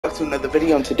back to another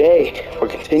video, and today we're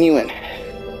continuing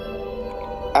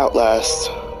Outlast.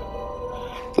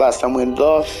 Last time we ended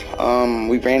off,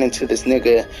 we ran into this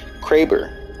nigga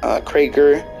Krager,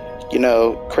 you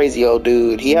know, crazy old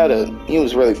dude. He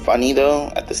was really funny though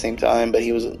at the same time, but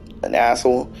he was an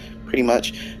asshole, pretty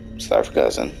much. Sorry for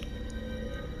cussing.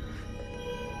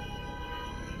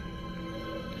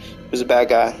 He was a bad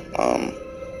guy.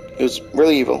 He was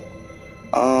really evil.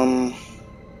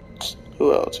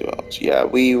 Who else? Yeah,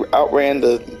 we outran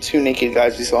the two naked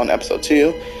guys we saw in episode 2.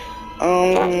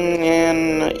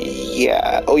 And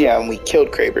yeah. Oh yeah, and we killed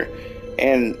Kraber.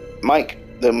 And Mike,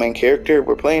 the main character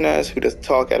we're playing as, who doesn't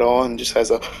talk at all and just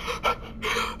has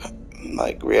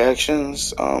like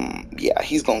reactions. Yeah,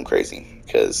 he's going crazy.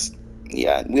 Because,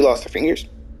 yeah, we lost our fingers.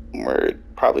 We're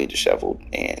probably disheveled.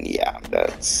 And yeah,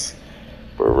 that's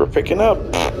where we're picking up.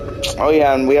 Oh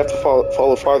yeah, and we have to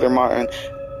follow Father Martin.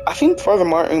 I think Father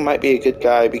Martin might be a good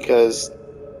guy because,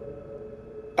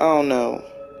 I don't know,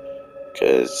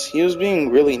 because he was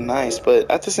being really nice, but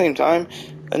at the same time,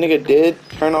 that nigga did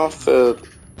turn off the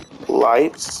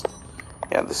lights.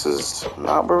 Yeah, this is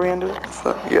not where we ended.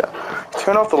 Yeah,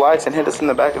 turn off the lights and hit us in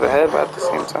the back of the head, but at the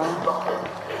same time.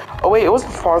 Oh wait, it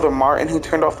wasn't Father Martin who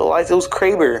turned off the lights, it was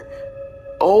Kraber.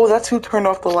 Oh, that's who turned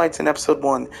off the lights in episode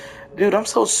 1. Dude, I'm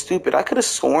so stupid. I could have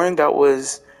sworn that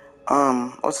was,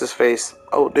 what's his face?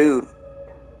 Oh, dude.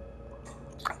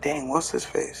 Dang, what's his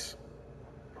face?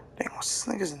 Dang, what's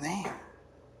this nigga's name?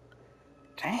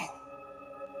 Dang.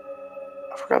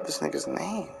 I forgot this nigga's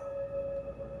name.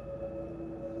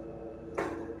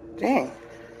 Dang.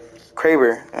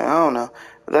 Kraber. I don't know.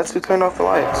 But that's who turned off the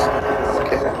lights.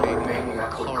 Okay.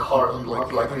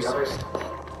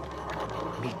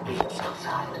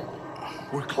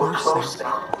 We're close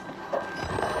now.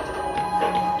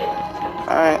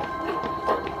 Alright.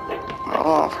 Hold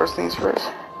on, first things first.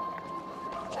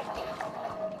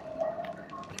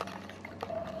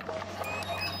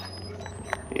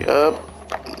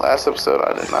 Yup. Last episode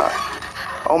I did not.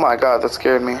 Oh my god, that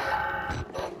scared me.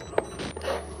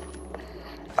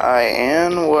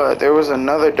 And what? There was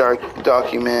another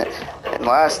document in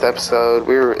last episode.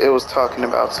 It was talking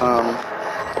about some,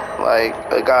 like,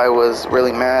 a guy was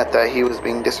really mad that he was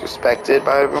being disrespected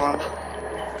by everyone.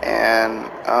 And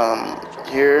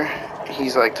here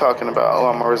he's like talking about, oh,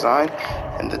 I'm gonna resign.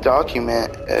 And the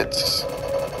document, it's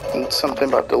something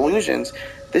about delusions.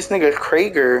 This nigga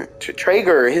Traeger,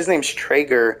 his name's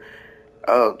Traeger.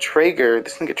 Traeger,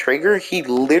 this nigga Traeger, he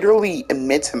literally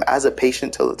admits him as a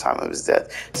patient till the time of his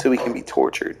death so he can be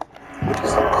tortured. Which is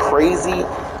some crazy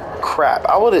crap.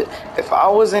 If I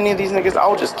was any of these niggas, I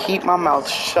would just keep my mouth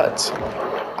shut.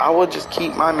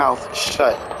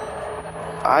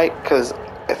 Alright, because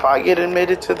if I get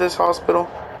admitted to this hospital,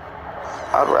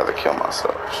 I'd rather kill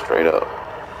myself, straight up.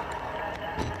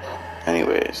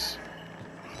 Anyways.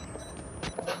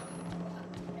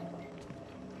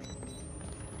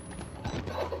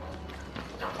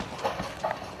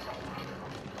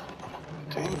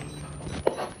 Dang.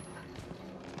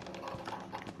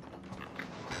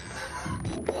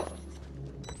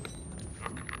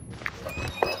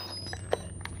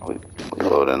 We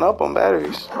loading up on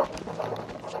batteries.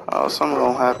 Oh, something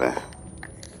gonna happen.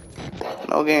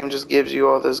 No game just gives you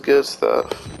all this good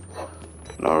stuff.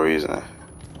 No reason.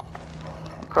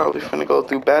 Probably finna go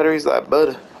through batteries like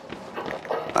butter.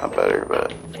 Not butter,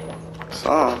 but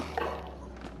some.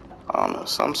 I don't know,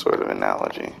 some sort of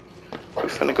analogy. We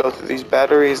finna go through these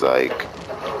batteries like,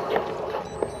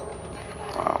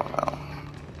 I don't know.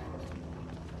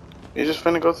 You just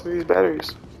finna go through these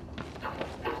batteries.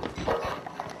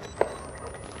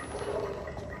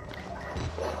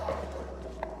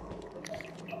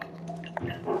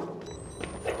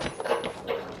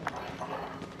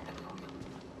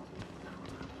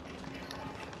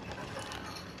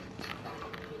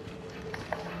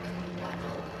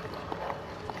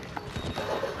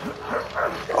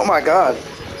 Oh my god.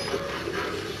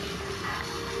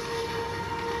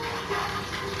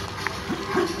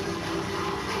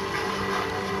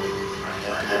 I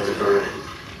have heard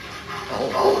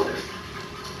all of it.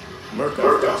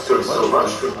 Murkoff took so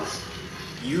much from us.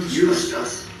 Used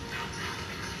us.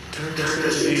 Turned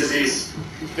us into these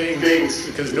things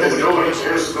because nobody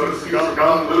cares about the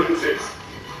forgotten lunatics.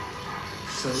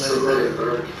 So let it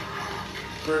burn.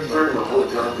 Burn the whole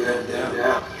goddamn down.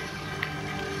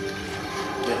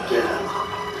 Get out.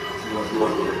 You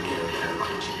want to get out.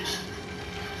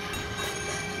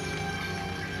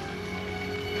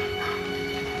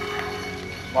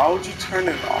 Why would you turn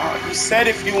it on? You said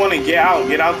if you want to get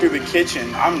out through the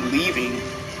kitchen. I'm leaving.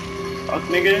 Fuck,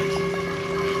 nigga.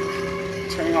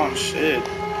 Turning on shit.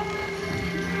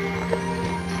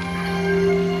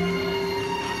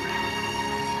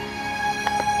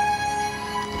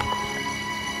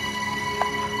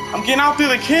 I'm getting out through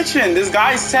the kitchen. This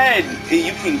guy said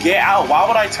you can get out. Why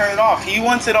would I turn it off? He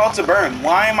wants it all to burn.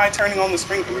 Why am I turning on the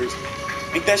sprinklers?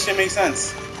 Make that shit make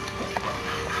sense.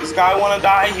 This guy want to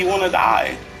die. He want to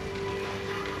die.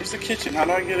 Where's the kitchen? How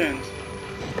do I get in?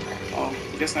 Oh,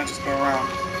 I guess I just go around.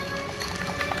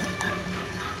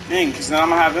 Dang, because then I'm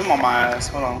going to have him on my ass.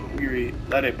 Hold on. Let me read.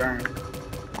 Let it burn.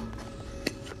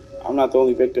 I'm not the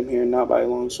only victim here, not by a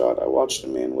long shot. I watched a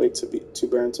man wait to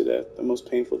burn to death, the most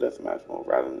painful death imaginable,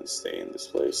 rather than stay in this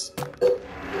place.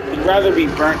 He'd rather be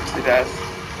burnt to death.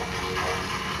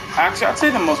 Actually, I'd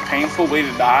say the most painful way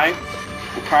to die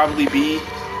would probably be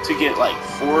to get like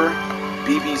 4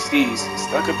 BBCs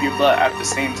stuck up your butt at the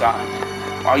same time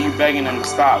while you begging them to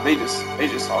stop. They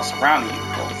just all surrounding you,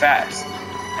 going fast.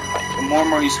 Like, the more and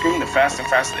more you scream, the faster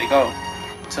and faster they go,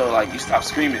 until like you stop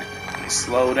screaming and they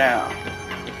slow down.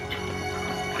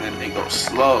 And then they go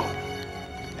slow,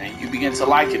 and you begin to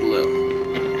like it a little,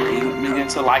 and you begin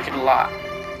to like it a lot,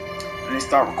 and they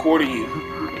start recording you.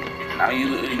 Now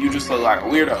you just look like a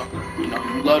weirdo. You know,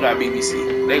 you love that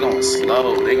BBC. They going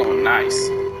slow, they going nice,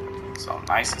 so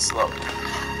nice and slow.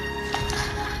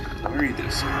 Let me read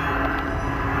this.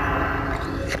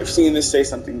 I've seen this say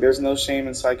something. There's no shame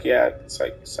in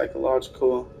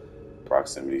psychological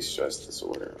proximity stress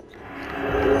disorder.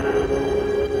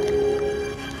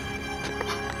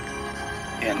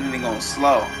 Yeah, and then they going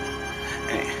slow,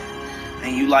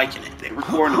 and you liking it. They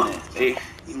recording it.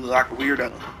 You look like a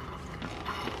weirdo.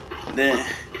 And then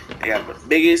they got the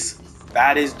biggest,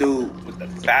 fattest dude with the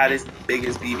fattest,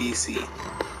 biggest BBC.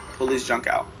 Pull his junk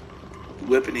out,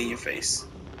 whip it in your face.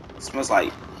 It smells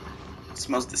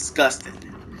disgusting.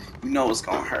 You know it's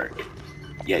gonna hurt.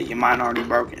 Yeah, your mind already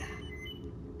broken.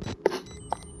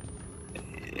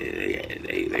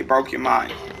 They broke your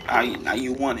mind. Now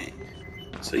you want it.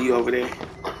 So you over there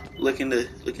licking the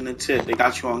tip. They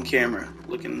got you on camera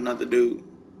looking at another dude.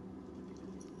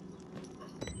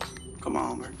 Come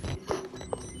on, man.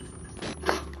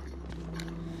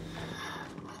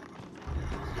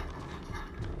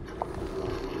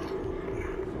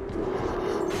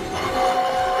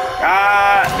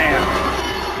 God damn.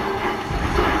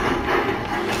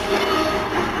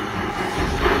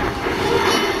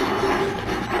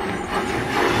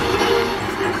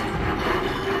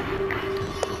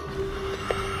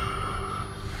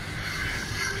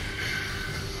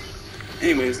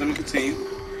 Anyways, let me continue.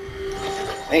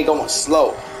 They ain't going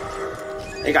slow.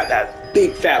 They got that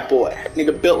big fat boy.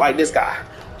 Nigga built like this guy.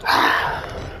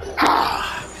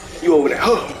 You over there.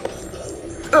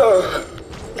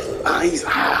 He's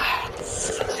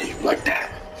you like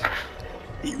that.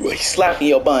 You slapping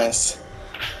your buns.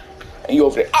 And you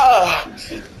over there.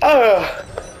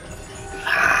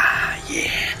 Yeah.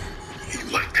 You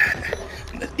like that.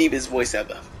 And the deepest voice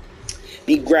ever.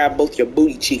 He grabbed both your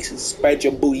booty cheeks and spread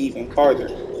your booty even farther.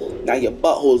 Now your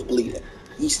butthole's bleeding.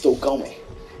 He's still going.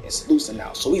 It's loosened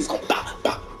now. So he's going bah,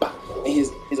 bah, bah. And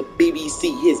his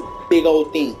BBC, his big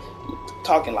old thing,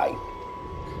 talking like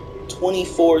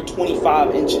 24,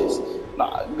 25 inches.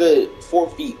 Nah, good 4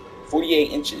 feet,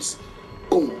 48 inches.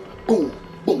 Boom, boom,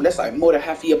 boom. That's like more than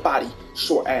half of your body.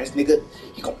 Short ass nigga.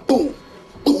 He going boom,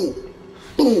 boom,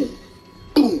 boom,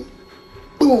 boom,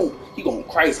 boom. He going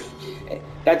crazy.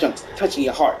 That junk's touching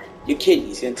your heart, your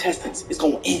kidneys, your intestines. It's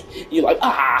going in. You're like,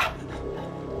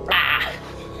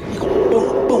 He going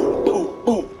boom, boom, boom,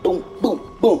 boom, boom, boom,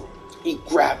 boom. He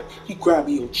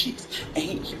grabbing your cheeks, and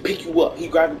he pick you up. He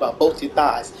grab you by both your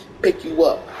thighs, pick you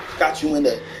up, got you in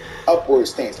the upward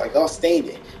stance, like all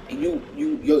standing, and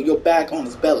your back on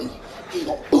his belly. He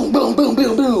going boom, boom, boom,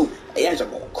 boom, boom. Hey, that junk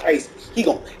going crazy. He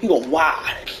going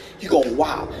wild. He going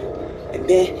wild, and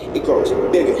then it grows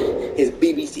bigger. His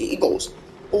BBC, it goes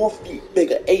 4 feet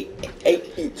bigger, 8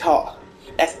 feet tall.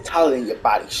 That's taller than your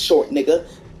body, short nigga.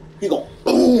 He going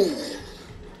boom,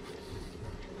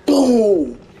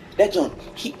 boom. That junk,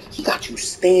 he got you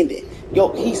standing.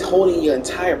 Yo, he's holding your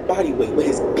entire body weight with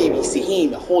his BBC. He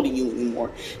ain't even holding you anymore.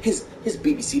 His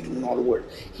BBC doing all the work.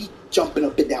 He jumping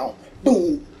up and down.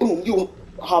 Boom, boom. You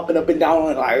hopping up and down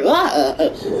and like,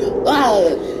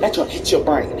 That junk hit your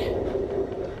brain.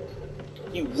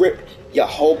 You rip your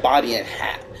whole body in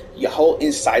half. Your whole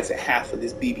insides in half with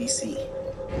this BBC.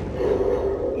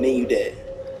 And then you dead.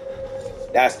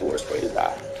 That's the worst way to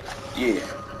die. Yeah.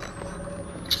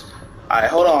 Alright,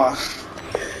 hold on.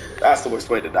 That's the worst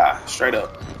way to die. Straight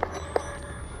up.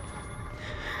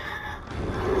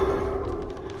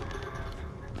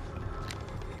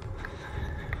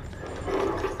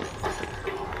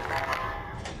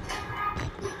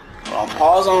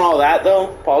 Pause on all that, though.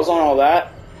 Pause on all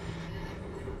that.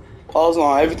 Pause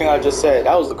on everything I just said.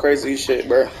 That was the craziest shit,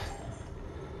 bro.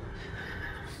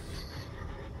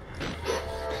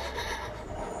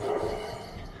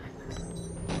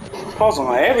 Pause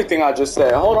on everything I just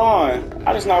said. Hold on.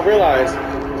 I just not realized.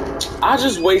 I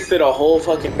just wasted a whole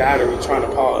fucking battery trying to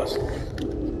pause.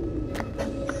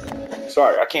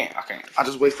 Sorry, I can't. I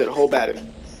just wasted a whole battery.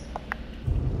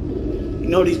 You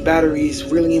know these batteries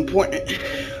really important.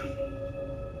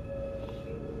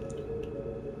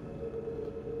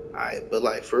 Alright, but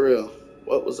like for real,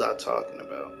 what was I talking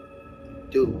about?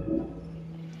 Dude,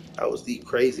 that was the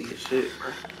craziest shit,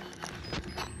 bro.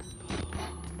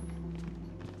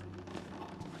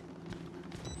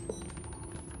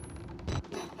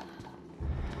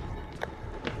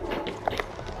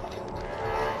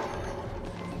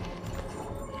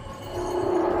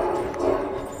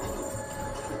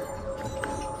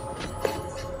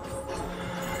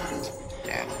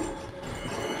 Damn.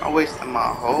 I wasted my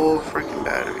whole freaking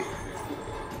battery.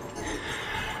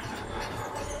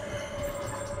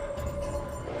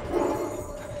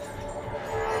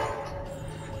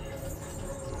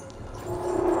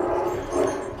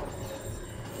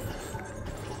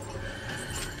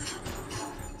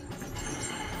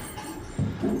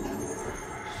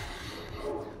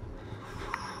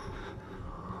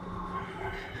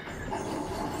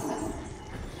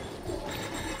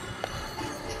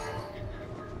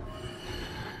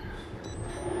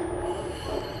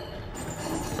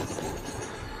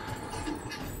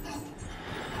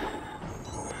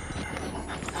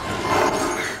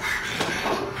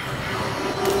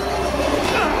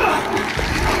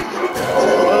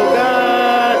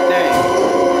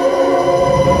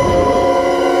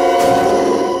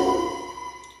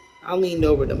 I leaned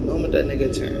over the moment that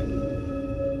nigga turned.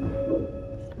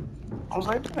 I was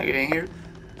like, that nigga ain't here.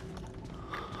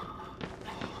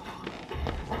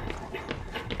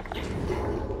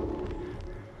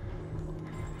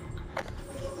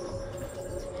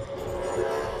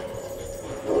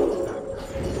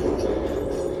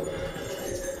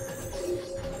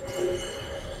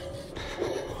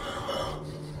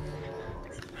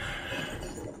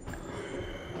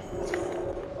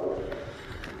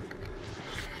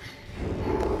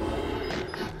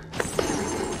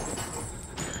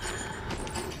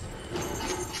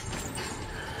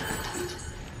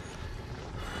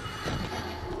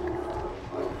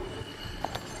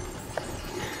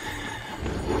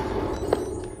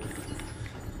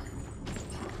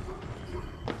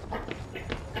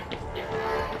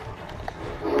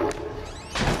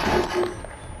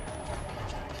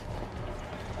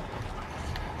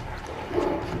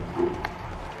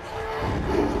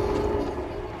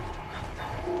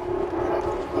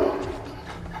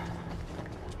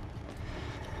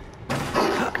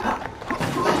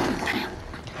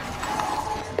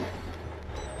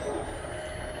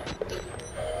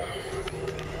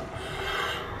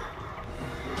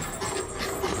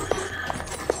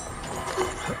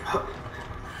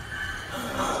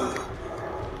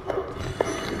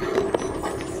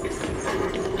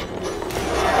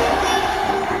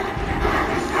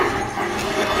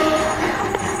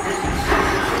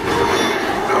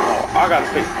 I gotta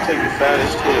take the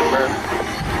fattest shit, bro.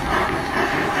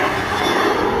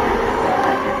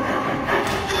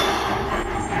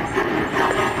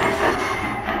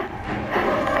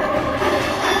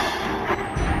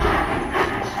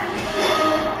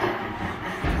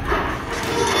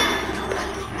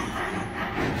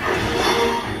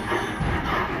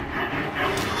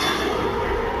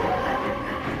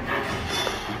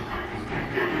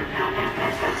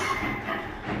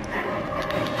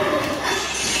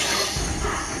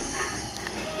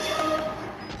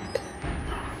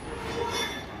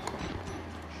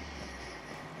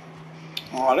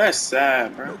 Oh, that's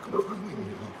sad, bro.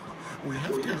 We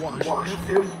have to wash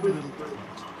every little bit.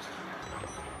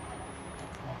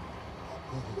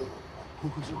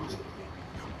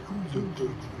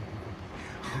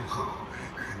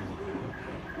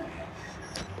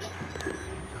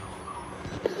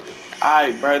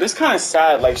 Alright, bro, this kind of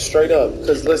sad, like straight up.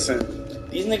 Cause listen,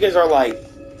 these niggas are like,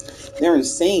 they're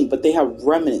insane, but they have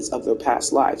remnants of their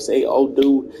past lives. Say, old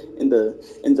dude in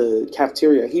the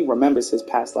cafeteria, he remembers his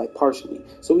past life partially.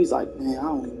 So he's like, man, I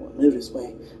don't even want to live this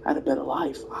way. I had a better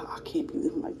life. I can't be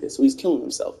living like this. So he's killing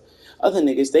himself. Other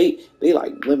niggas, they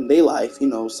like living their life. You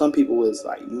know, some people was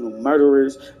like,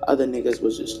 murderers. Other niggas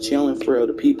was just chilling for real.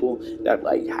 The people that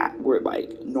like were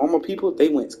like normal people, they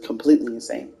went completely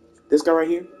insane. This guy right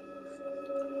here,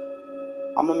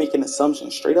 I'm gonna make an assumption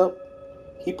straight up.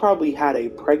 He probably had a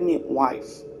pregnant wife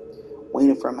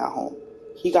waiting for him at home.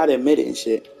 He got admitted and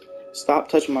shit. Stop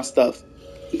touching my stuff.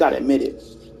 He got admitted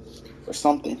for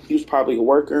something. He was probably a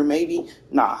worker, maybe.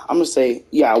 Nah, I'm gonna say,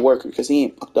 yeah, a worker, because he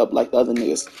ain't fucked up like the other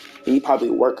niggas. He probably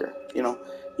a worker, you know.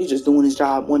 He's just doing his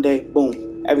job. One day,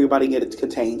 boom, Everybody get it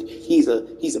contained. He's a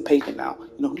patient now.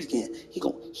 You know, he's getting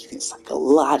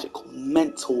psychological,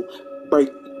 mental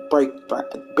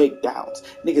breakdowns.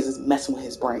 Niggas is messing with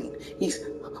his brain.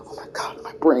 Oh my God,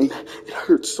 my brain, it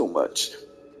hurts so much.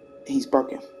 He's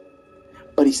broken,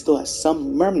 but he still has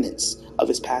some remnants of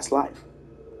his past life.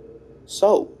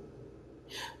 So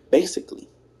basically,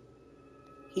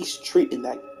 he's treating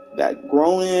that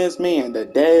grown ass man,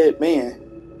 that dead man,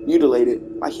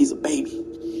 mutilated, like he's a baby.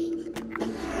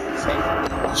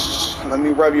 Let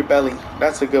me rub your belly.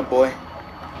 That's a good boy.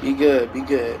 Be good, be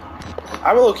good.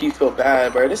 I really low-key feel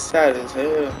bad, bro. This is sad as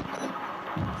hell.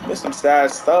 There's some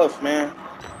sad stuff, man.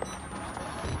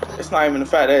 It's not even the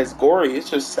fact that it's gory. It's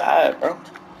just sad, bro.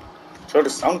 Sure,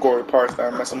 there's some gory parts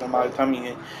that are messing with my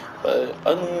tummy, but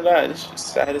other than that, it's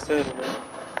just sad as hell, bro.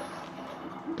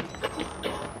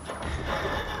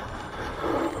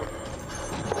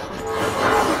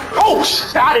 Oh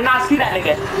shit! I did not see that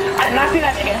nigga. I did not see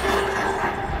that nigga.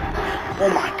 Oh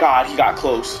my God, he got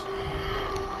close.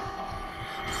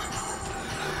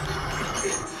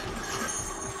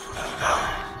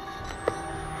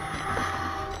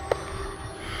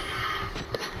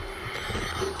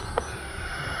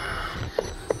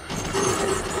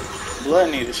 Blood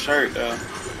need a shirt though.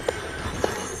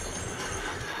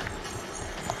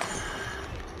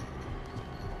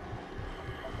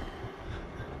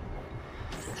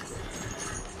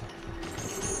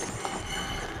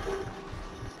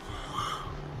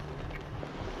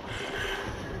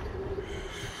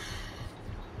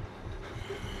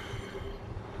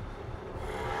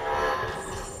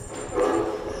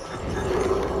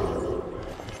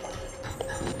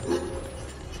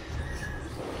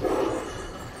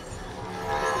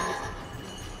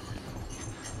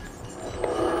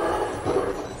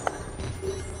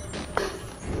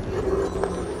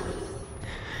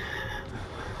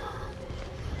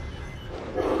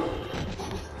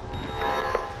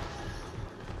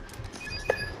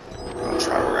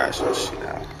 Some shit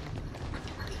out.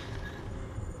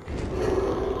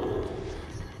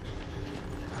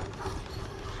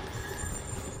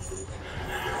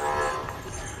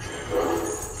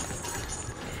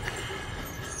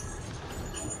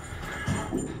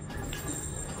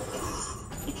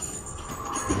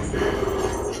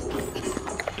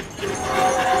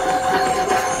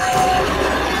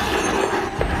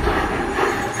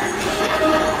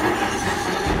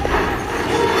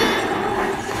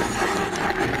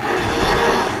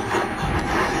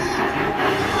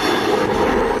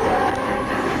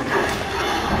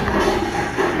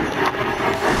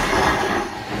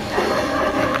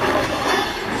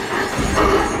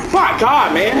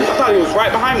 God, man, I thought he was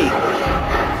right behind me.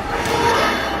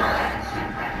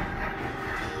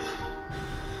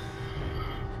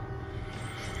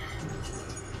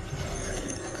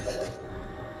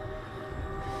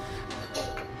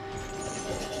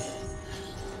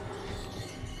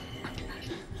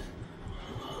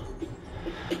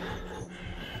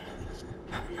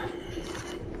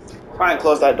 If I didn't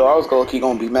close that door, I was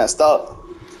gonna be messed up.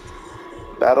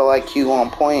 Battle IQ on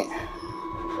point.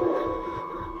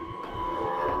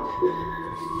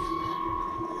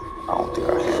 I don't think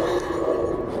I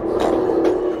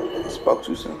can. Spoke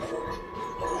too soon.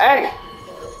 Hey!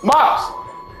 Miles!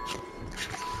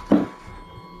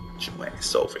 Get your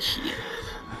ass over here.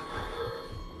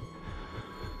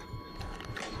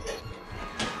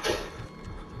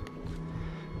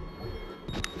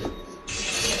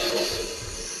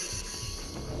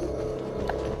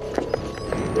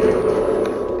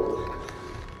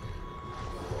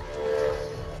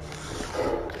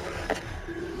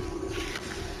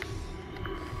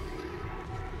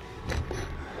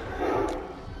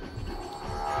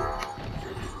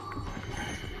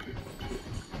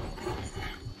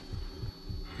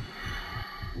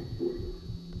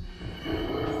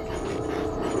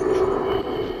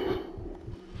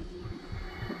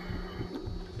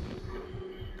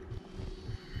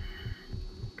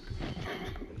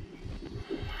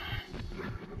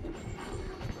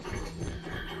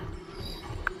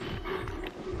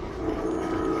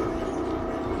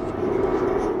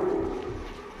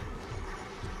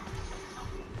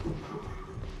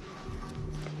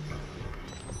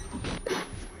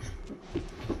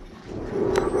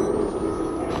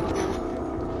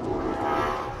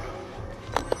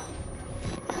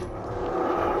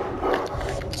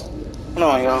 Come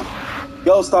on, yo.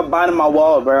 Yo, stop biting my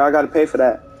wall, bro. I gotta pay for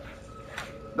that.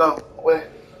 No, wait.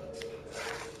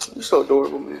 You're so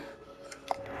adorable, man.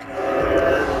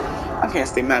 I can't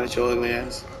stay mad at your ugly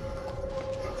ass.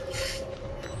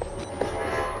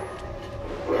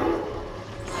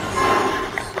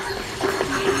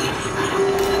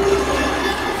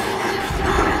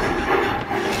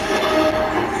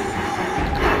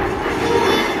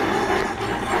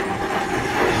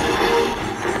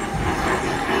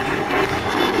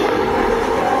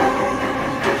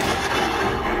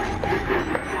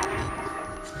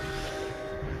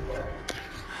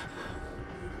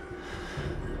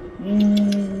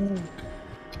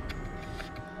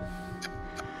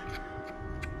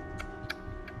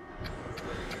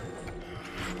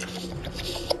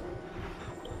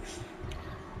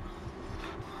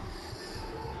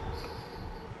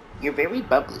 You're very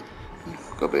bubbly.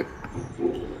 Go, babe.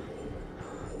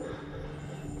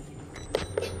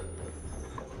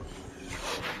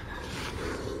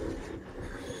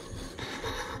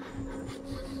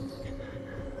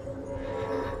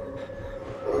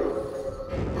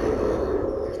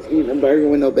 Eating a burger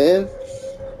with no bed?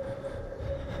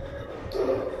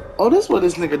 Oh, that's what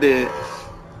this nigga did.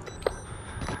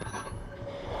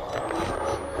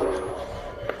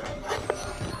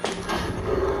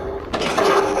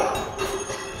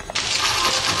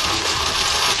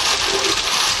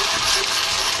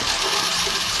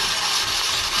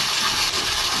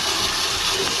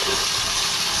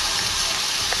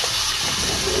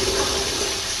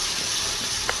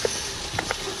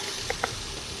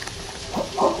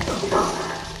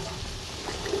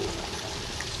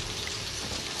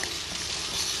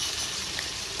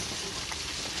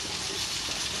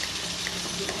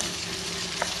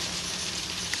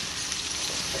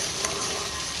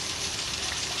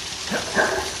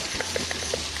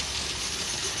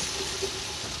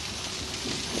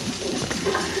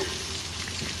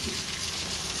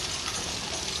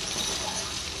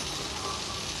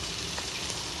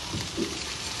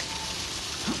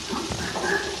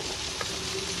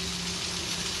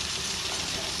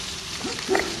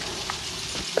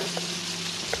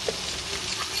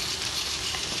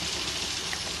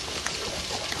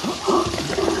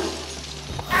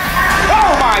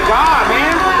 Oh my god,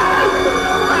 man!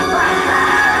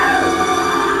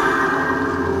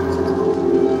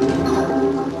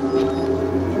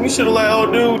 We should have let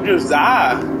old dude just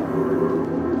die.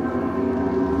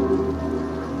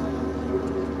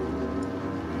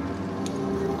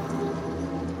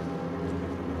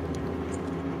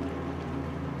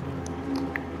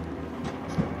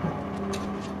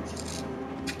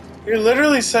 You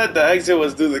literally said the exit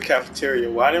was through the cafeteria.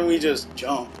 Why didn't we just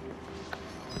jump?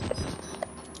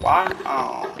 Why?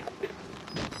 Oh.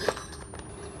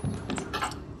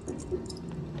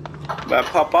 Better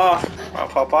pop off.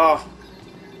 Better pop off.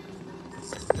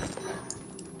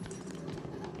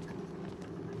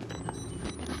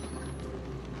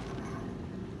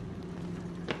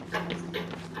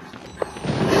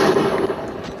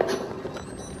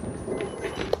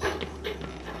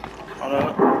 Hold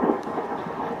up.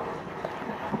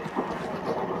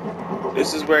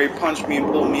 This is where he punched me and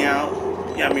pulled me out.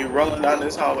 He had me rolling down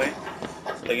this hallway,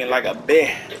 looking like a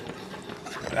bear.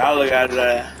 Now look at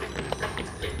that.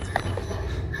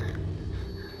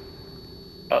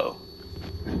 Uh-oh.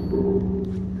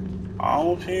 I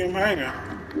don't see him hanging.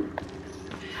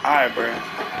 Alright, bro.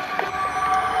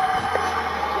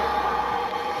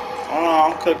 Hold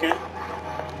on, I'm cooking.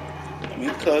 Let me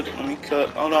cook.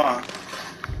 Hold on.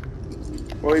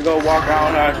 Before we go walk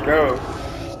out that stove.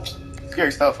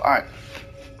 Scary stuff. Alright.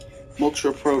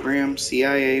 Multiple program,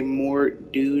 CIA, more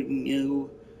dude, new.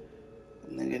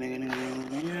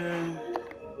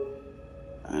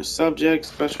 Subject,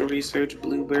 special research,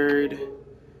 Bluebird.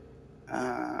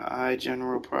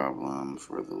 General problem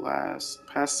for the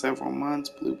past several months.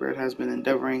 Bluebird has been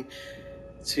endeavoring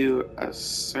to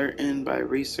ascertain by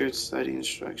research study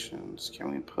instructions. Can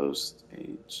we post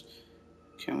age?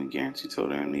 Can we guarantee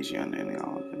total amnesia under any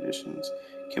all conditions?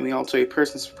 Can we alter a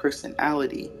person's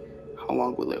personality? How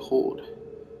long will it hold?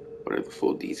 What are the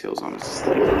full details on this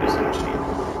study producing machine?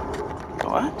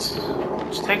 What?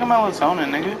 Just take a melatonin,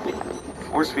 nigga.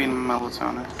 Force feed him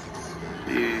melatonin.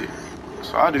 Yeah.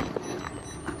 So I do.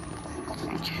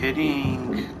 I'm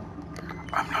kidding.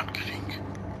 I'm not kidding.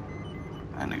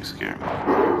 That nigga scared me.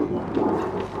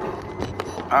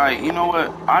 Alright, you know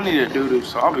what? I need a doo-doo,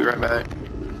 so I'll be right back.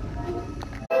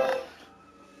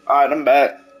 Alright, I'm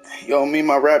back. Yo, me and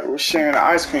my rapper was sharing the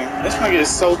ice cream. This nigga is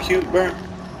so cute, bro.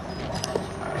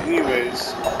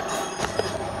 Anyways.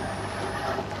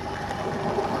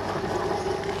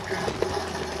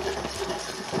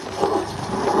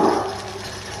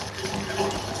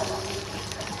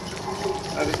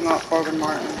 That is not Father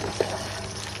Martin.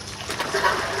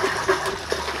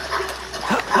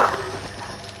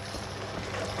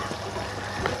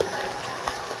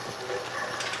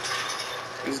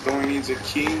 This door needs a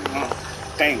key. Oh,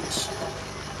 thanks.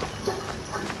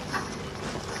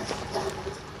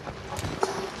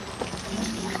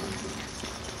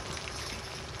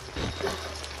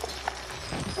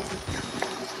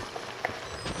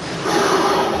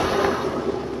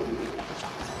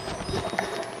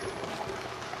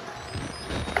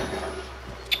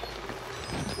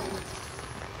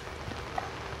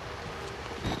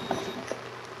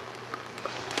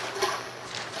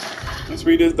 Let's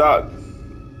read this doc.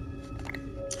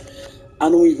 I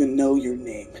don't even know your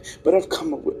name, but I've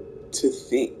come up to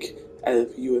think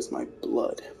of you as my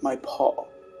blood, my paw.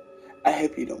 I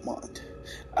hope you don't mind.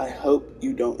 I hope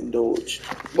you don't indulge.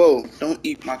 Whoa, don't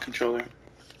eat my controller.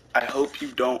 I hope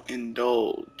you don't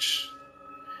indulge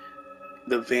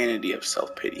the vanity of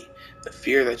self-pity, the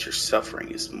fear that your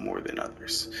suffering is more than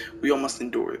others. We all must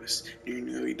endure this. You're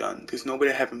nearly done. There's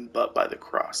nobody to heaven but by the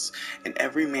cross, and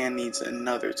every man needs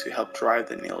another to help drive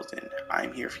the nails in.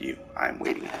 I'm here for you. I'm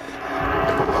waiting.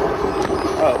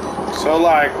 Oh, so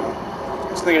like,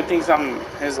 this nigga thinks I'm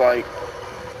his like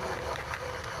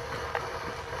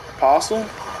apostle?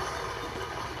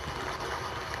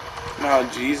 No,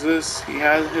 Jesus, he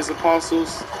has his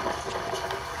apostles.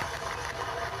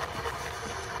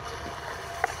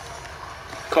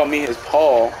 Called me his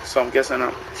Paul, so I'm guessing I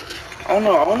don't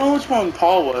know. I don't know which one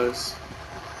Paul was.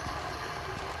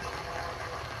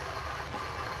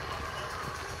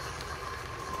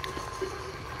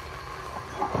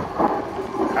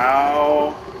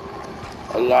 How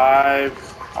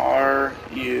alive are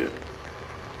you?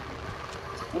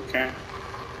 Okay.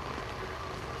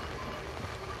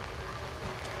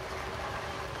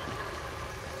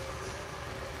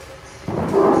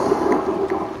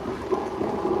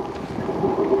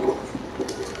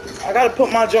 I gotta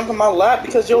put my junk in my lap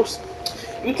because you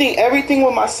think everything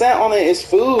with my scent on it is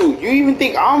food. You even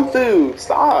think I'm food.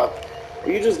 Stop.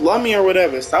 Or you just love me or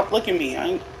whatever. Stop looking at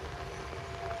me.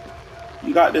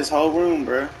 You got this whole room,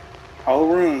 bruh. Whole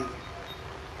room.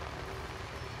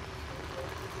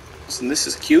 Listen, this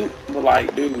is cute, but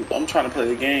like, dude, I'm trying to play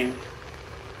the game.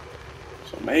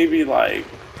 So maybe like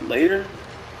later?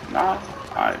 Nah,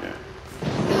 either.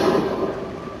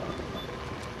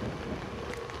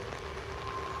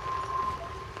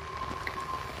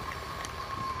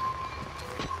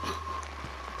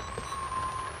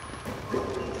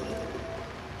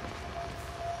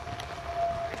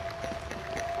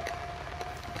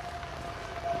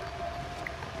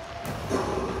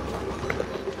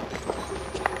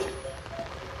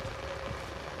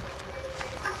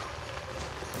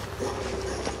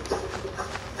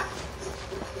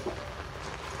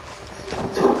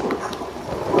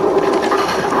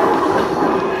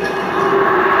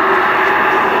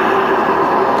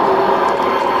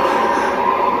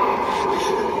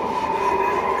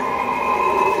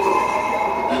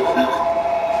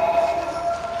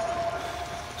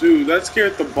 Dude, that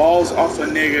scared the balls off a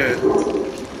nigga.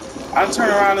 I turn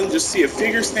around and just see a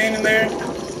figure standing there.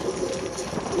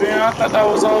 Man, I thought that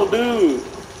was old dude.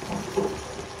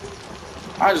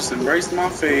 I just embraced my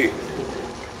fate.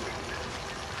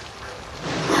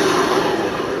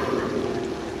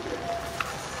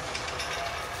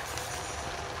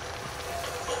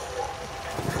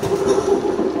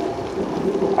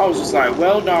 I was just like,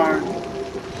 well darn.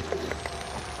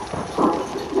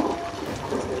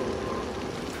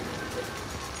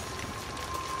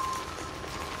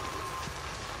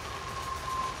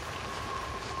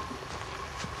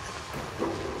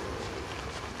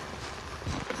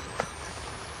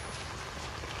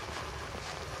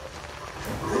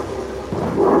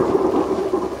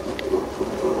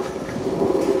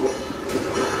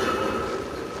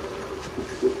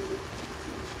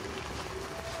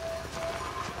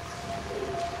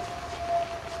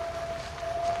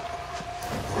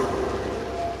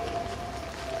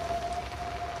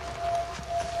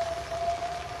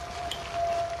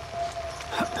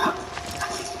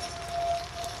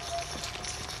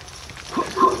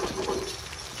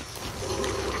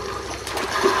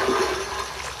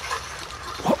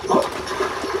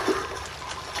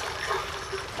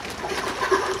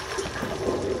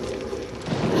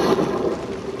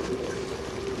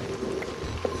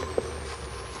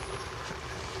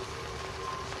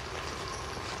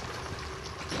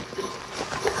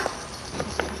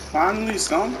 Finally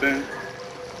something.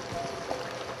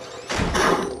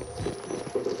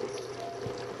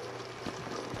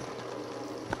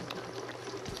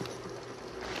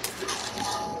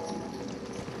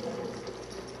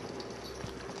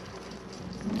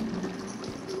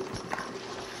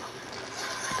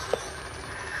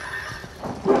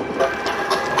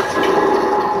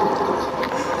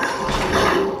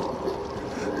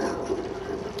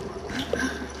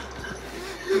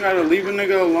 You gotta leave a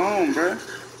nigga alone, bruh.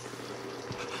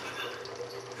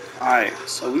 Alright,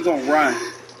 so we gonna run.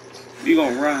 We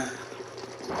gonna run.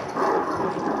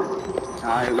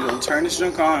 Alright, we gonna turn this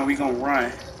junk on and we gonna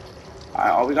run.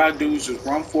 Alright, all we gotta do is just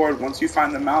run forward. Once you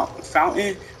find the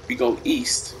fountain, we go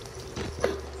east.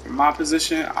 From my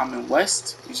position, I'm in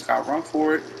west. You just gotta run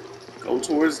forward, go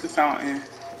towards the fountain,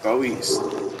 go east.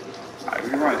 Alright,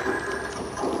 we run.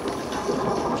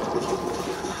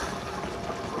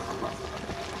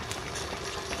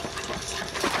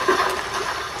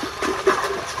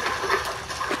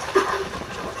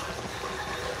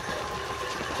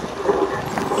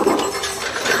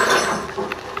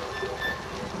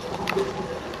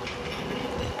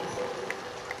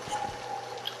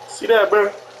 that,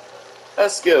 bro?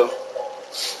 That skill.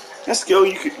 That skill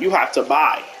you have to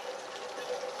buy.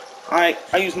 Alright,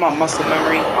 I use my muscle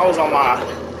memory. I was on my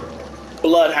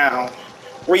Bloodhound.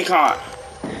 Recon.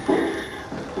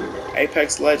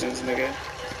 Apex Legends, nigga.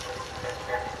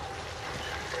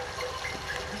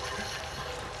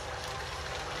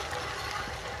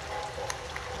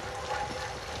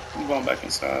 I'm going back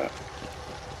inside.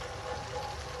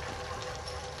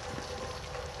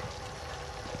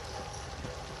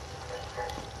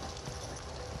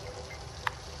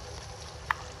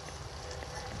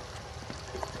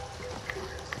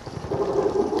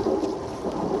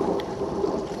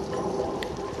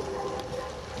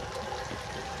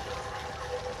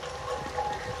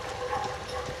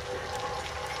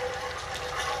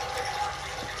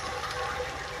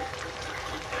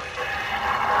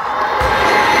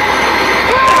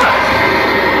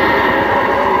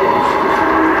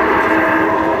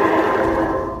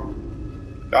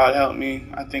 God help me.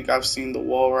 I think I've seen the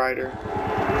Wall Rider.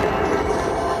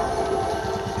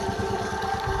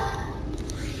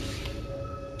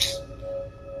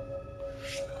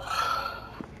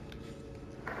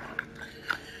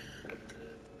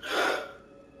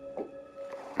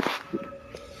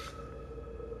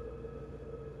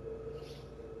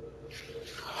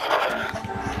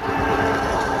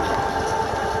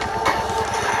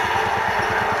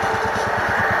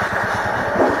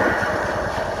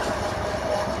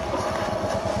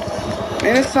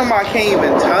 Man, it's something I can't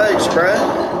even touch,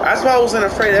 bruh. That's why I wasn't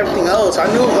afraid of everything else.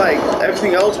 I knew, like,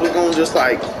 everything else was gonna just,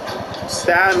 like,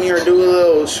 stab me or do a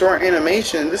little short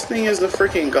animation. This thing is the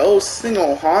freaking ghost. This thing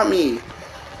gonna haunt me.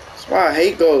 That's why I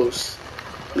hate ghosts.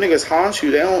 Niggas haunt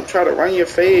you. They don't try to run your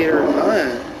fade or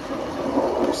nothing.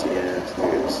 See ass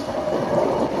niggas.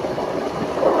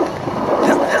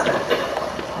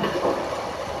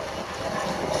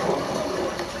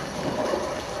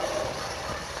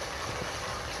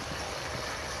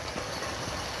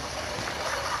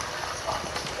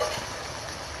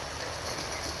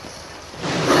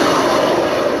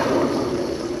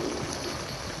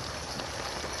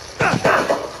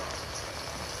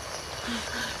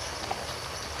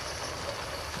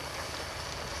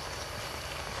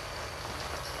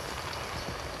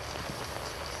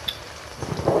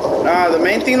 Nah, the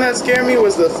main thing that scared me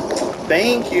was the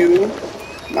thank you.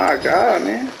 My God,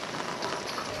 man.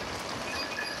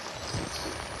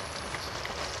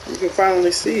 You can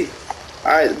finally see.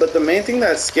 Alright, but the main thing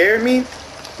that scared me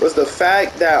was the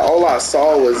fact that all I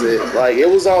saw was it. Like, it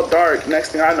was all dark. Next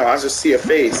thing I know, I just see a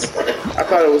face. I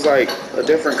thought it was like a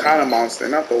different kind of monster,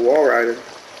 not the Wall Rider.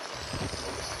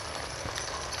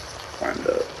 Find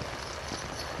up.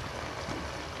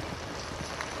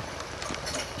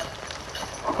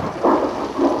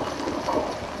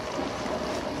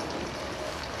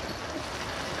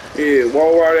 Yeah,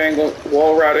 Wall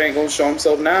Rider ain't gonna show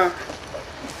himself now.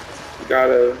 Got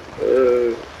a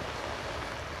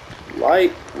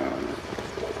light.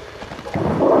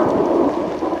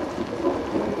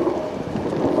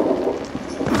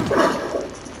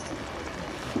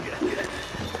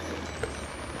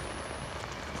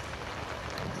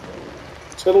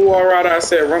 Tell the Wall Rider I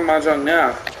said run my junk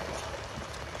now.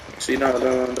 See, no,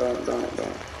 don't.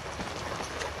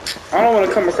 I don't want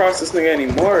to come across this nigga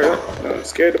anymore. I'm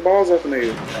scared the balls off a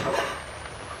nigga.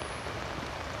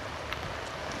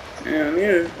 Damn,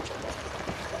 yeah.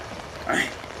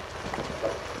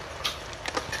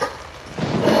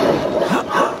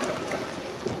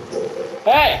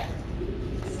 Hey!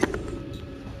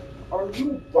 Are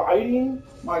you biting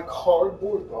my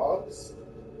cardboard box?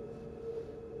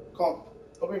 Come.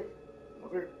 Over here.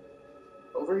 Over here.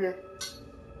 Over here.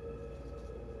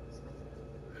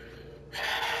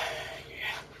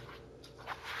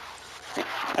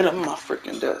 And I'm on my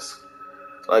freaking desk.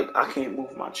 Like, I can't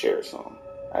move my chair, so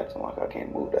I'm acting like I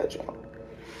can't move that jump.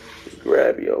 Just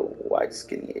grab your white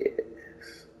skinny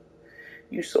ass.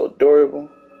 You so adorable.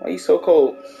 Why you so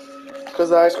cold?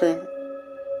 Cause of ice cream.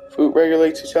 Food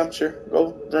regulates your temperature.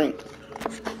 Go drink.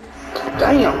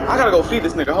 Damn, I gotta go feed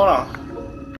this nigga. Hold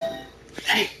on.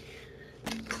 Hey.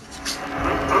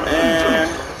 Man,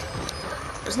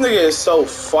 this nigga is so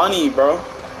funny, bro.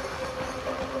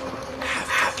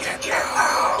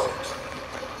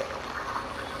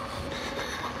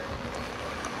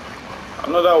 I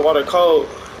know that water cold.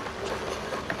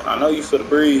 I know you feel the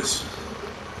breeze.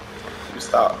 You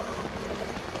stop.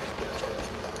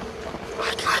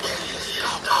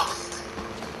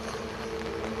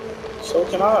 So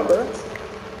can I, bro.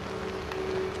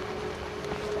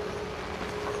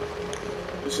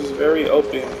 This is very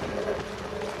open.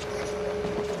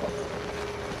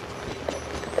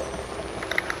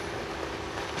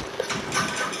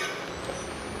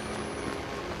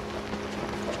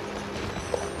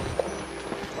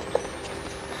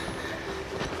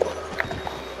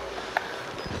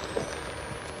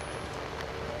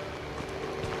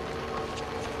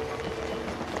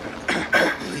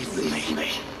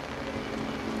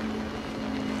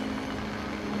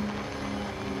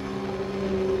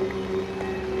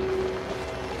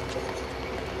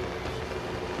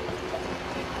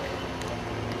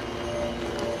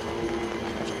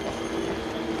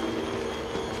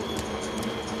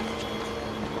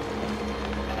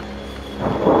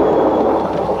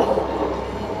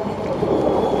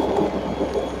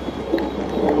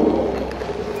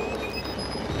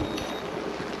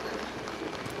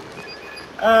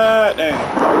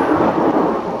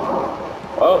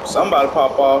 Oh, somebody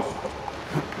pop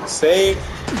off. Save.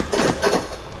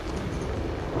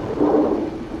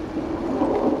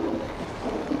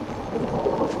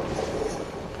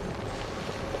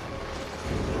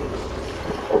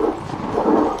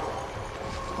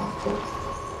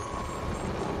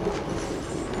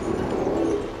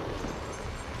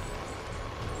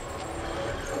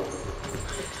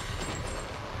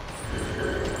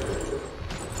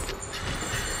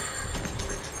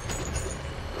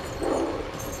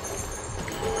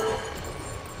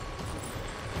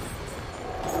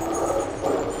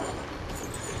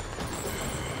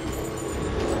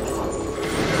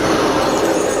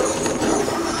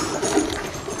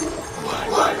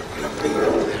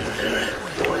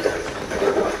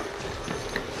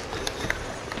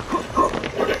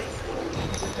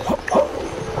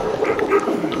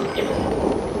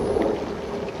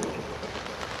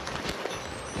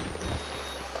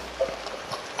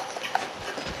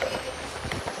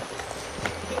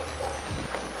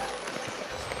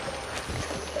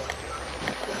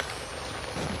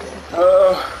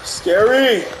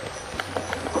 Scary.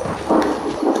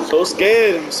 So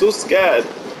scared. I'm so scared.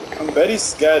 I'm very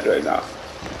scared right now.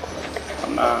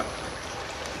 I'm not.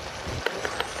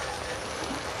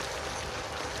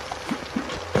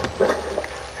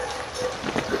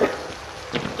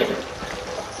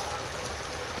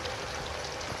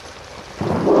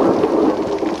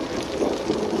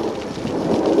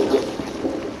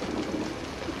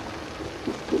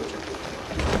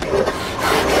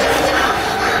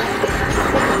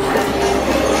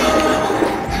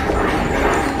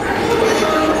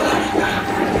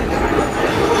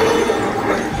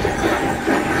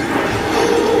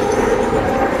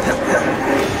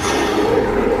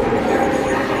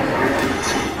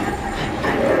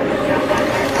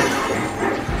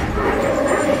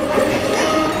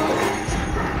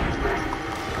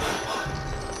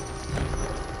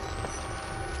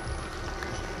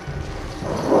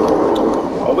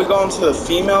 We going to the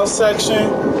female section.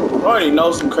 I already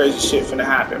know some crazy shit finna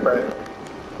happen, bro.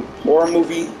 Horror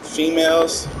movie,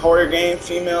 females, horror game,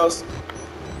 females.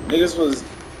 Niggas was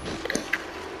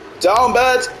down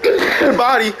bad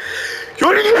body.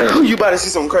 You about to see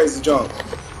some crazy junk.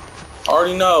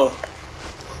 Already know.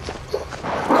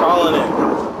 Calling it.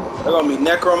 They're gonna be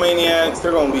necromaniacs.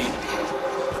 They're gonna be.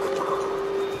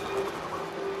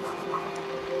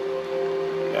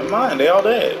 Never mind, they all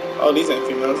dead. Oh, these ain't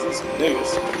females, these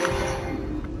niggas.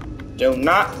 Do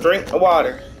not drink the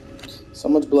water. So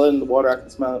much blood in the water I can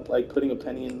smell it, like putting a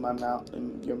penny in my mouth,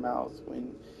 in your mouth.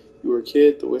 When you were a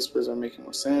kid, the whispers are making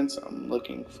more sense. I'm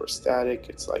looking for static.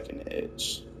 It's like an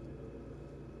itch.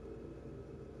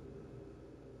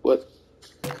 What?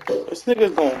 This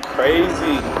nigga's going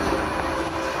crazy.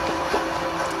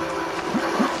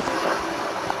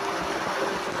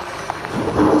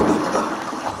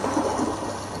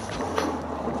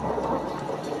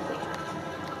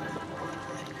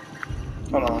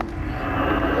 Hold on.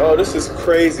 Oh, this is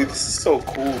crazy. This is so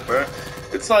cool, bro.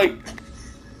 It's like...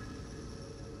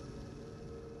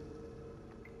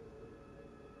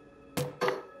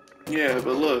 Yeah,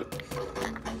 but look.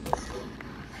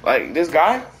 Like, this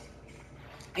guy,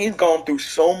 he's going through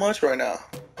so much right now.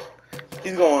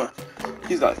 He's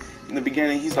like, in the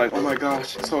beginning, he's like, oh my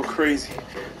gosh, it's all crazy.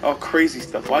 All crazy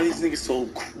stuff. Why are these niggas so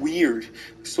weird?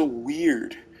 So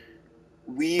weird.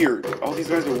 Weird. All these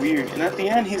guys are weird. And at the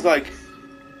end, he's like,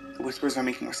 the whispers are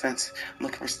making more sense. I'm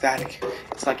looking for static.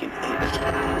 It's like an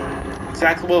itch.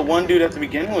 Exactly what one dude at the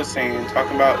beginning was saying,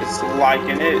 talking about it's like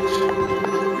an itch.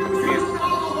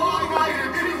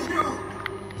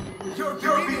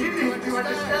 You're beginning to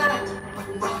understand,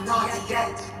 but not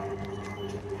yet.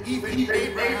 Even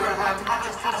Abraham had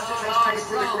to cast his eyes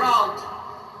to the ground.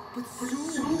 But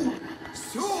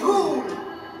soon,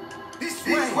 this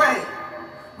way,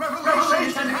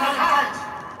 revelation at hand.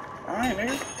 Alright,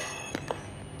 man.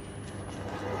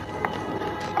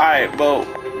 Alright, but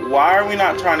why are we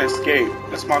not trying to escape?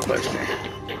 That's my question.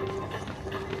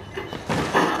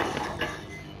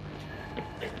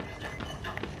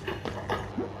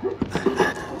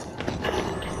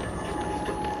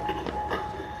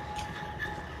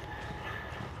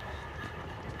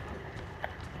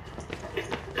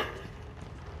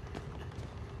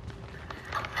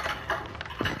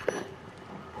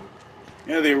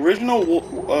 Yeah, the original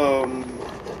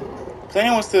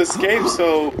plan was to escape,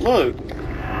 so look,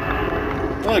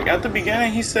 at the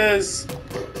beginning he says,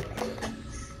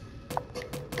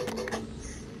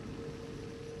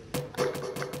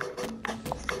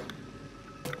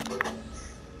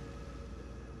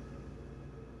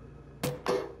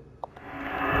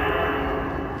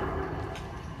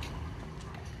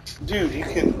 dude, you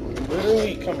can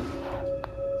literally come,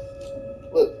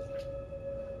 look.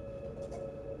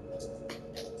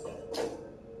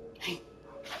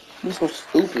 You're so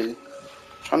stupid.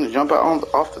 Trying to jump out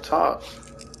off the top.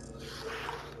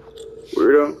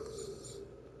 Weirdo.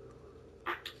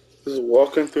 Just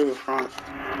walking through the front.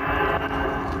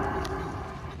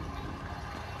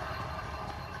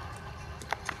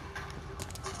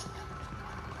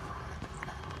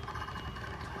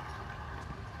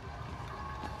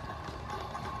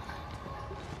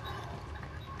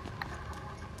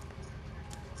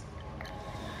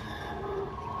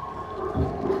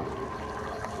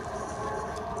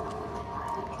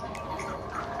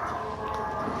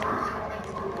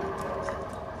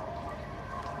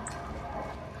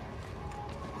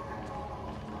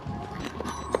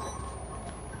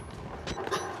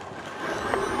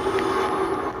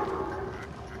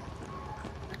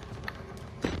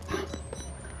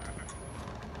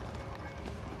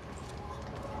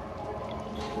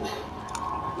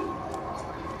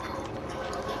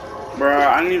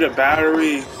 Bruh, I need a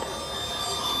battery.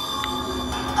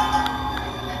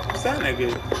 What's that nigga?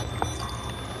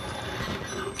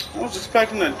 I was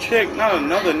expecting a chick, not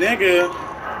another nigga.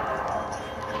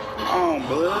 Oh,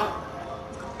 blood.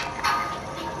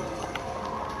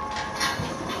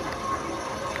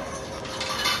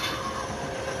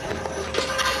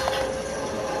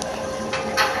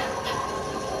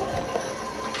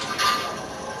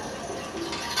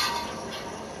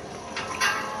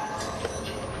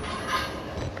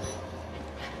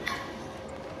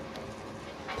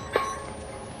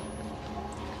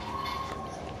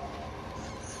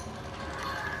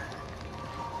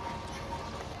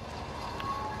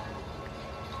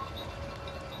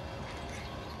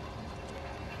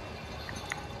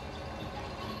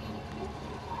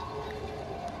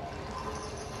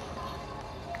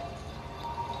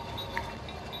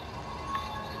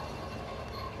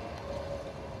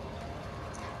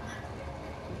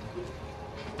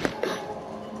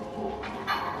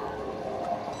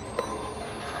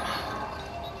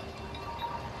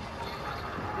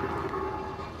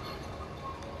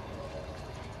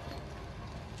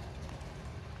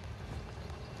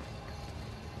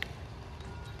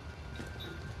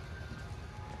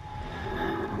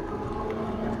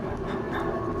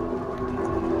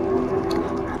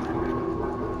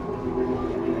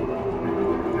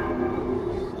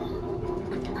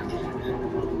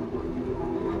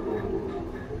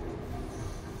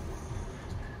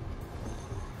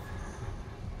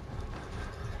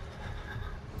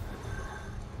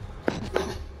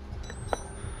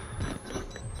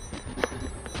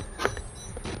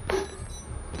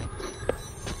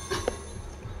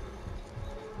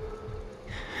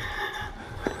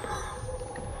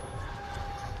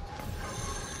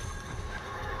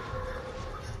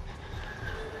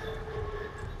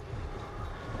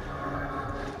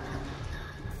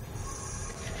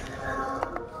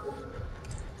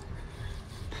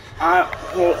 I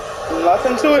put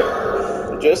nothing to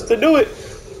it, just to do it.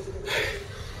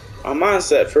 My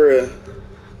mindset for real.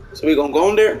 So we gonna go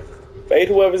in there, fade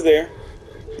whoever's there,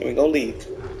 and we gonna leave.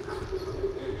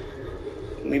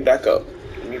 Let me back up.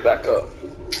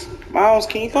 Miles,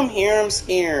 can you come here? I'm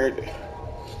scared. Hey,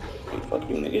 fuck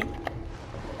you, nigga.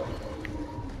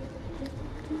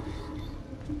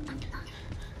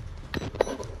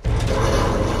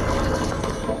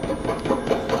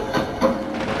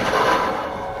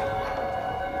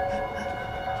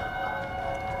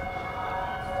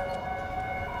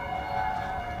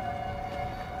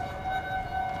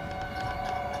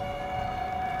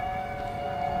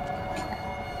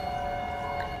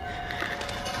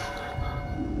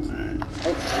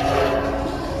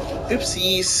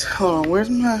 Oopsies. Hold on, where's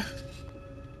my...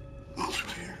 Oh, it's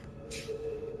right here.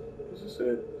 Is this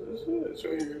it? It's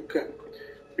right here. Okay.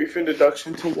 Brief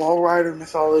introduction to Wall Rider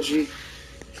mythology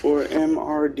for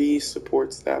MRD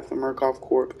support staff, the Murkoff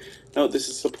Corp. Note, this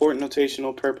is support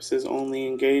notational purposes only.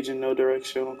 Engage in no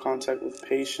directional contact with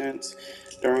patients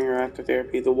during or after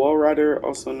therapy. The Wall Rider,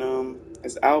 also known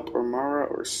as Alp or Mara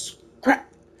or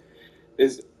Scrap,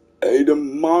 is a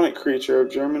demonic creature of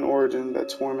German origin that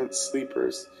torments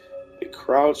sleepers. They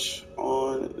crouch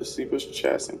on the sleeper's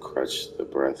chest and clutch the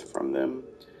breath from them.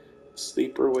 The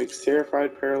sleeper wakes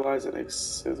terrified, paralyzed, and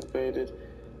exacerbated.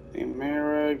 The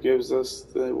Mara gives us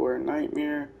the word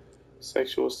nightmare.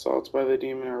 Sexual assaults by the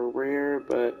demon are rare,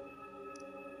 but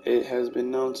it has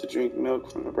been known to drink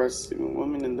milk from the breasts of sleeping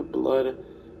women and the blood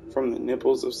from the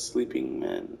nipples of sleeping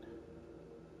men.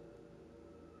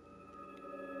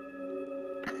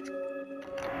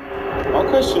 My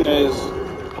question is,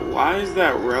 why is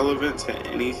that relevant to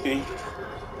anything?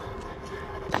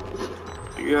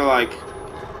 You're like,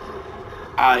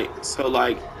 so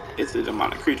like, it's a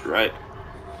demonic creature, right?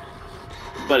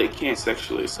 But it can't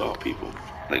sexually assault people.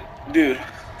 Like, dude,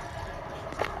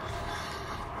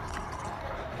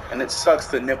 and it sucks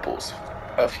the nipples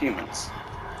of humans.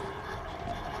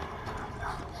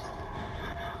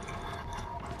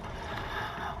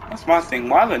 That's my thing.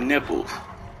 Why the nipples?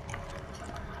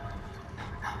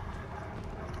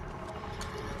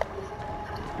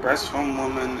 Breasts from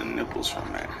woman and nipples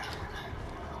from man.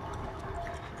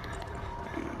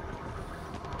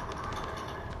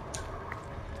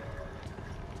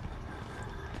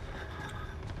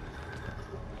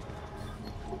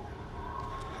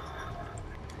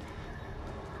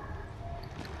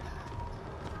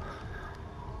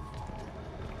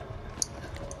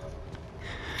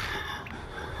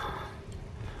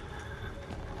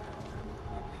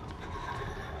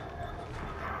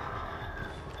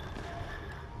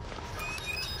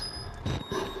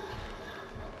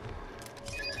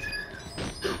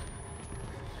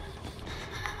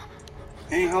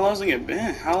 Dang, how long's it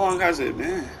been? How long has it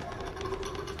been?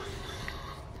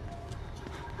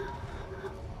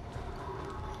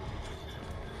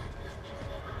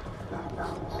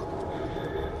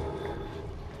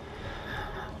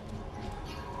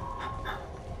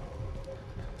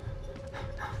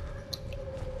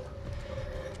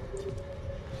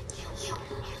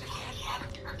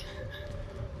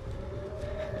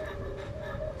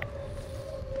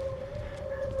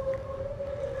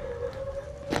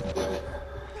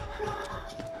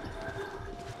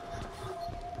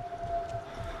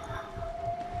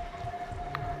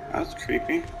 That's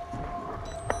creepy.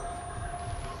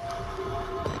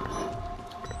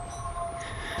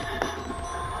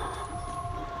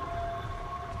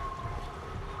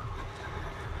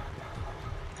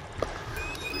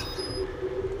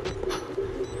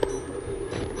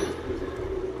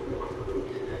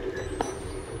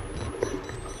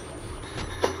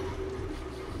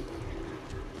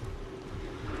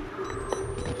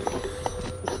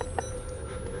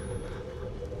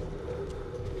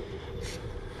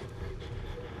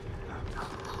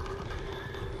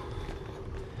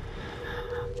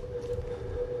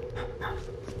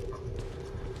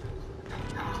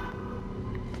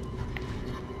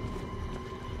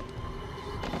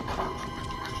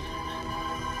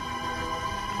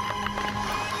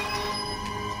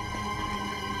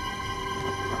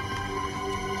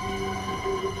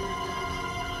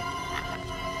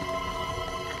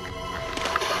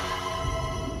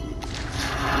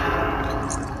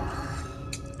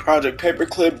 Project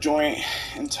Paperclip, Joint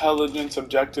Intelligence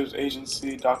Objectives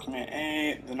Agency, Document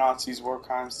A, the Nazis War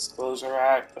Crimes Disclosure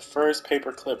Act. The first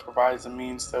paperclip provides the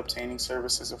means to obtaining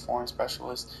services of foreign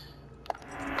specialists.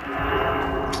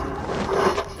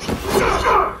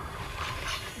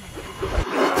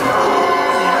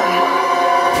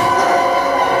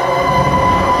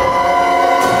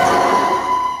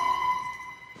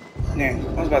 Yeah,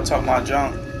 I was about to talk my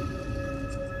junk.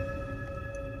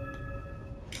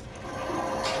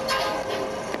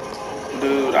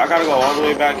 Dude, I gotta go all the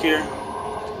way back here.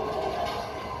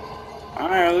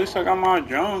 Alright, at least I got my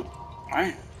junk.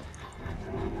 Alright.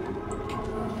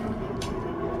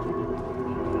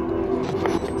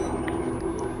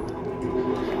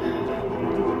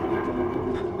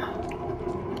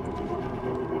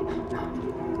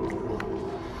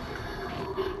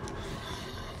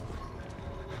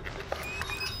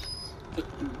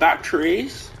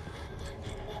 Batteries.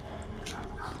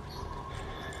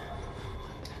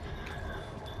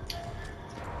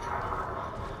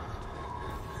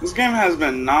 This game has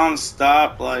been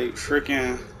non-stop, like,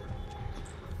 freaking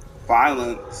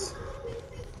violence.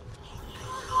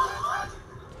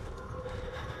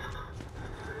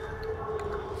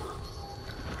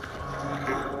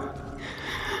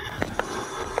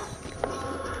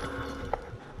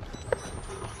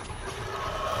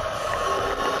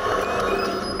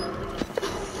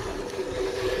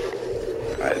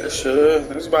 Alright,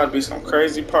 there's about to be some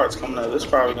crazy parts coming up. This is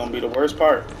probably gonna be the worst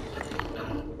part.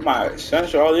 My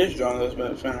censor all this drunk that's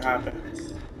been finna happen.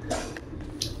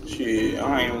 Shit,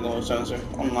 I ain't even gonna censor.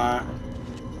 I'm lying.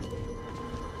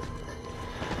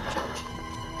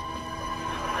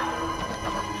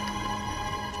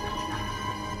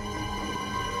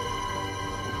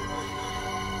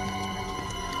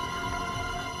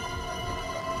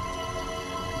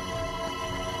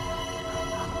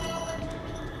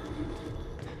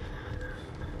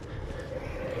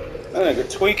 That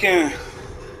nigga tweaking.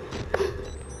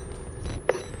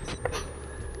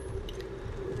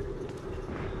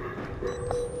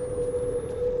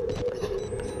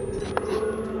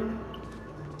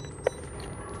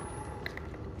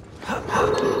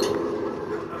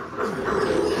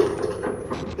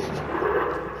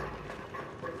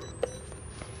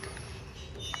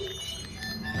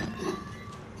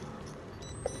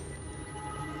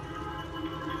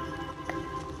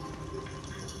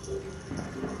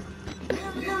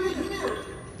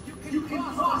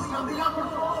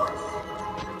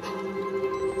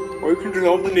 can just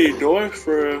open these doors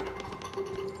for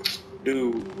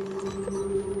dude.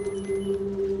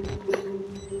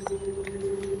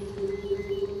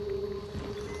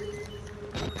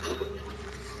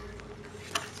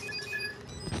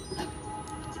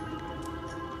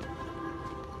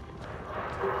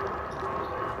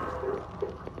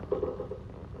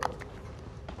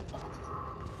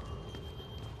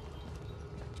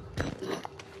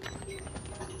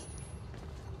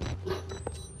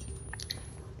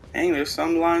 Dang, there's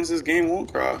some lines this game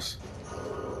won't cross.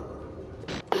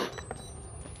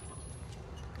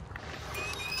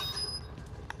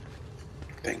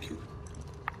 Thank you.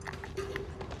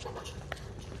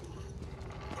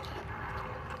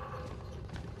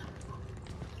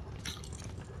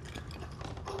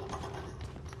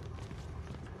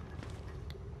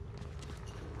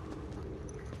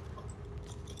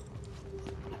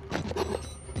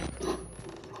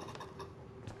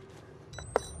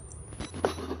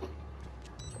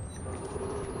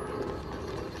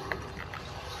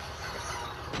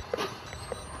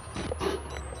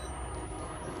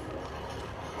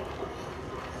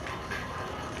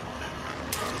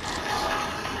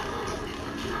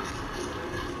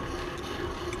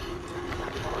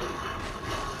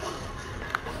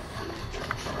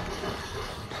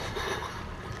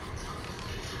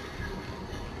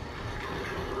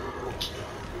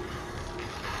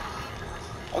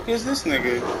 Okay, is this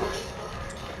nigga?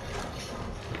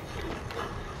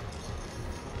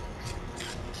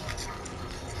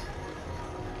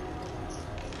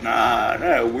 Nah,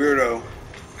 that weirdo.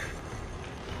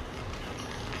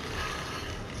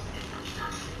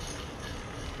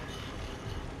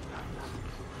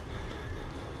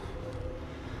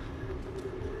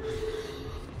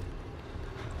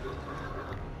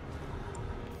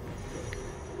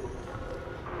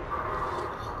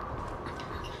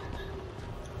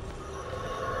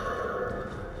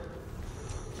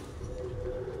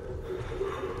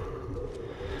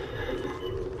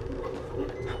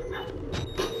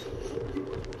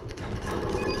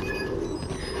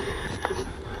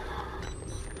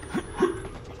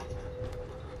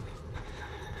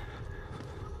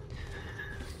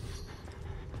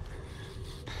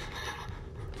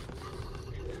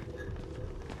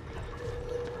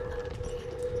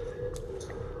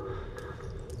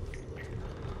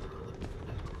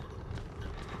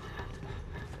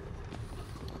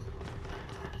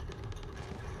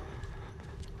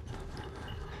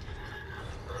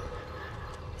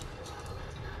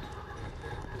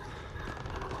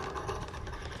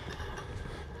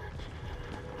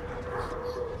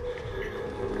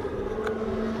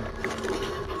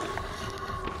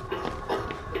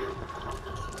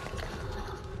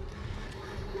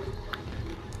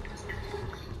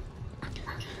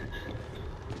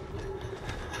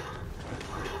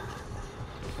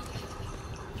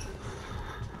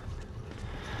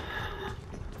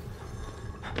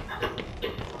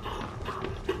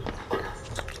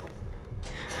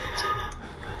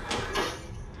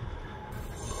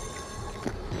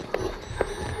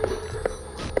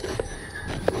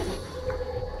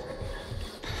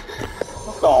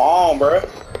 What's going on, bro?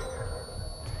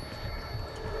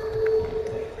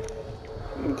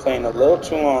 You've been playing a little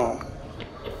too long.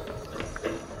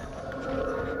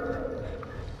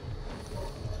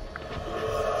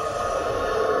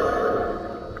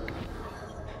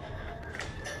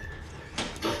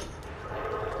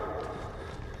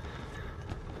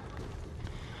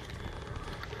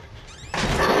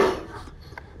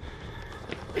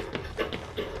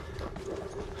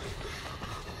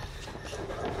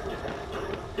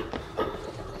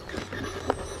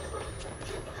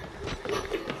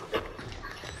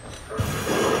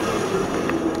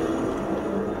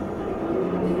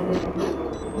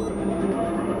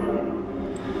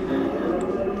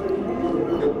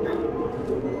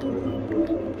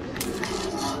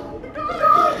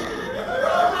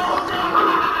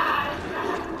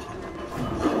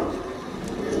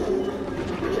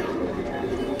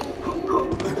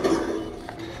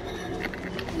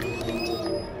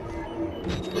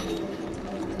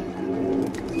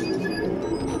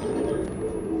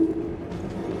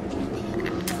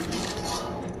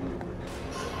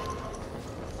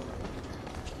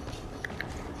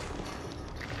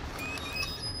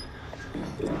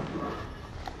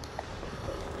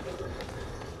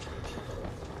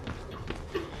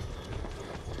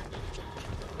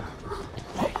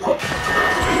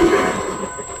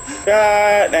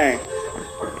 God dang.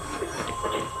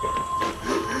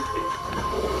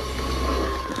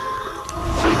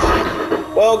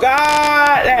 Well,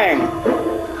 god dang.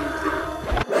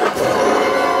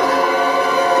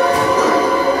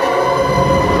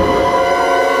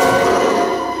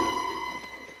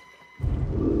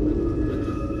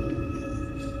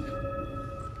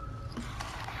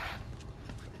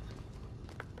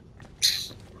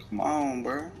 Come on,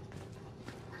 bro.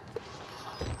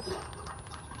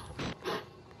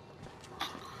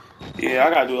 Yeah, I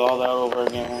gotta do all that over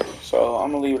again. So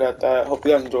I'm gonna leave it at that. Hope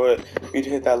you guys enjoyed. You need to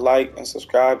hit that like and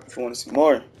subscribe if you want to see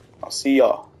more. I'll see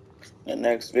y'all in the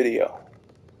next video.